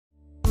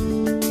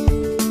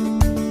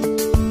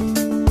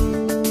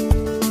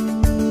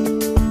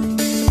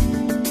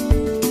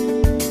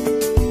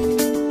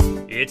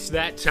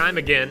that time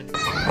again.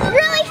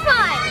 Really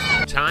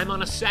fun! Time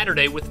on a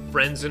Saturday with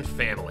friends and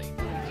family.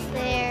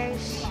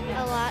 There's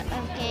a lot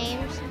of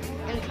games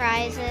and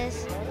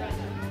prizes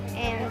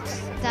and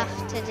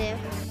stuff to do.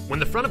 When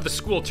the front of the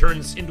school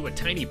turns into a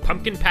tiny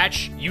pumpkin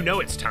patch, you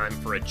know it's time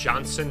for a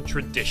Johnson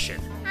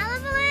tradition.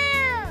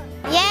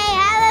 Hullabaloo! Yay,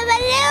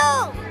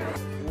 Hullabaloo!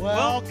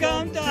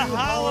 Welcome to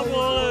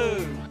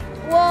Hullabaloo!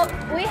 Well,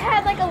 we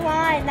had like a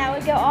line that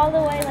would go all the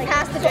way like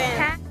past the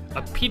gym.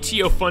 A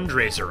PTO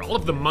fundraiser, all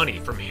of the money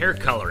from hair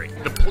coloring,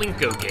 the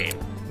Plinko game,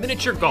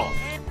 miniature golf,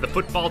 the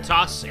football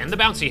toss, and the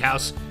bouncy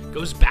house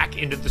goes back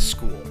into the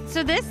school.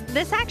 So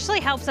this actually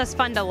helps us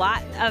fund a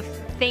lot of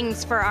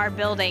things for our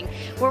building.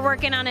 We're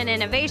working on an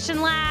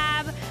innovation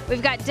lab.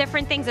 We've got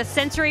different things, a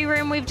sensory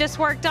room we've just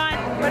worked on.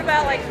 What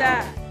about like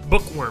that?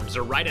 Bookworms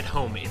are right at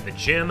home in the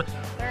gym.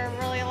 There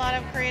are really a lot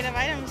of creative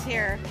items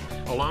here.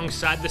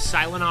 Alongside the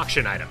silent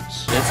auction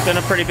items. It's been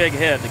a pretty big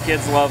hit. The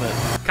kids love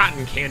it.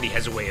 Cotton Candy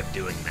has a way of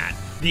doing that.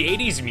 The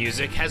 80s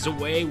music has a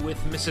way with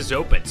Mrs.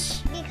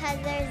 Opitz. Because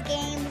there's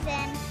games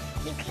and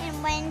you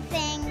can win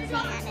things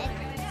and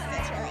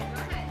it's really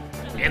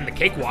fun. And the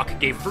Cakewalk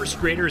gave first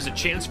graders a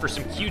chance for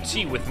some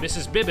QT with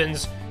Mrs.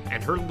 Bibbins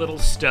and her little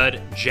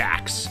stud,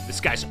 Jax. This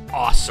guy's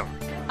awesome.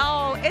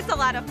 Oh, it's a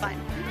lot of fun.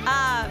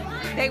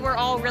 They were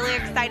all really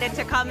excited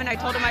to come, and I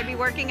told them I'd be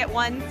working at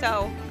 1,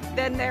 so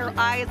then their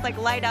eyes like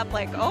light up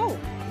like, oh,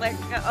 like,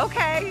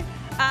 okay.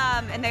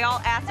 And they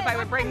all asked if I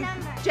would bring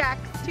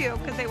Jax too,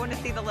 because they want to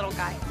see the little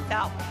guy. So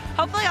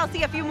hopefully I'll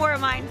see a few more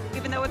of mine,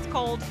 even though it's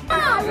cold.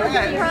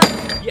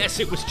 Yes,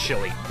 it was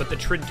chilly, but the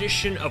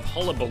tradition of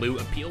Hullabaloo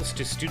appeals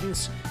to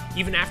students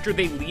even after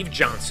they leave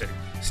Johnson.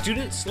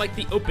 Students like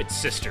the Opitz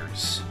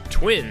sisters,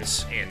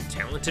 twins, and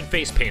talented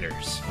face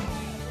painters.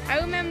 I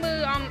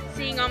remember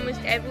seeing almost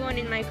everyone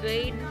in my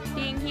grade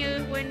being here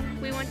when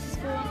we went to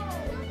school.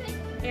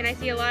 And I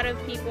see a lot of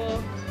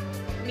people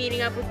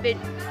meeting up with big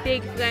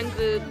friend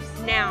groups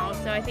now,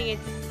 so I think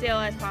it's still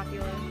as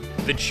popular.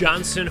 The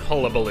Johnson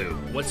Hullabaloo,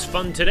 what's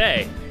fun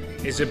today,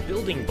 is a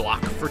building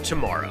block for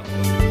tomorrow.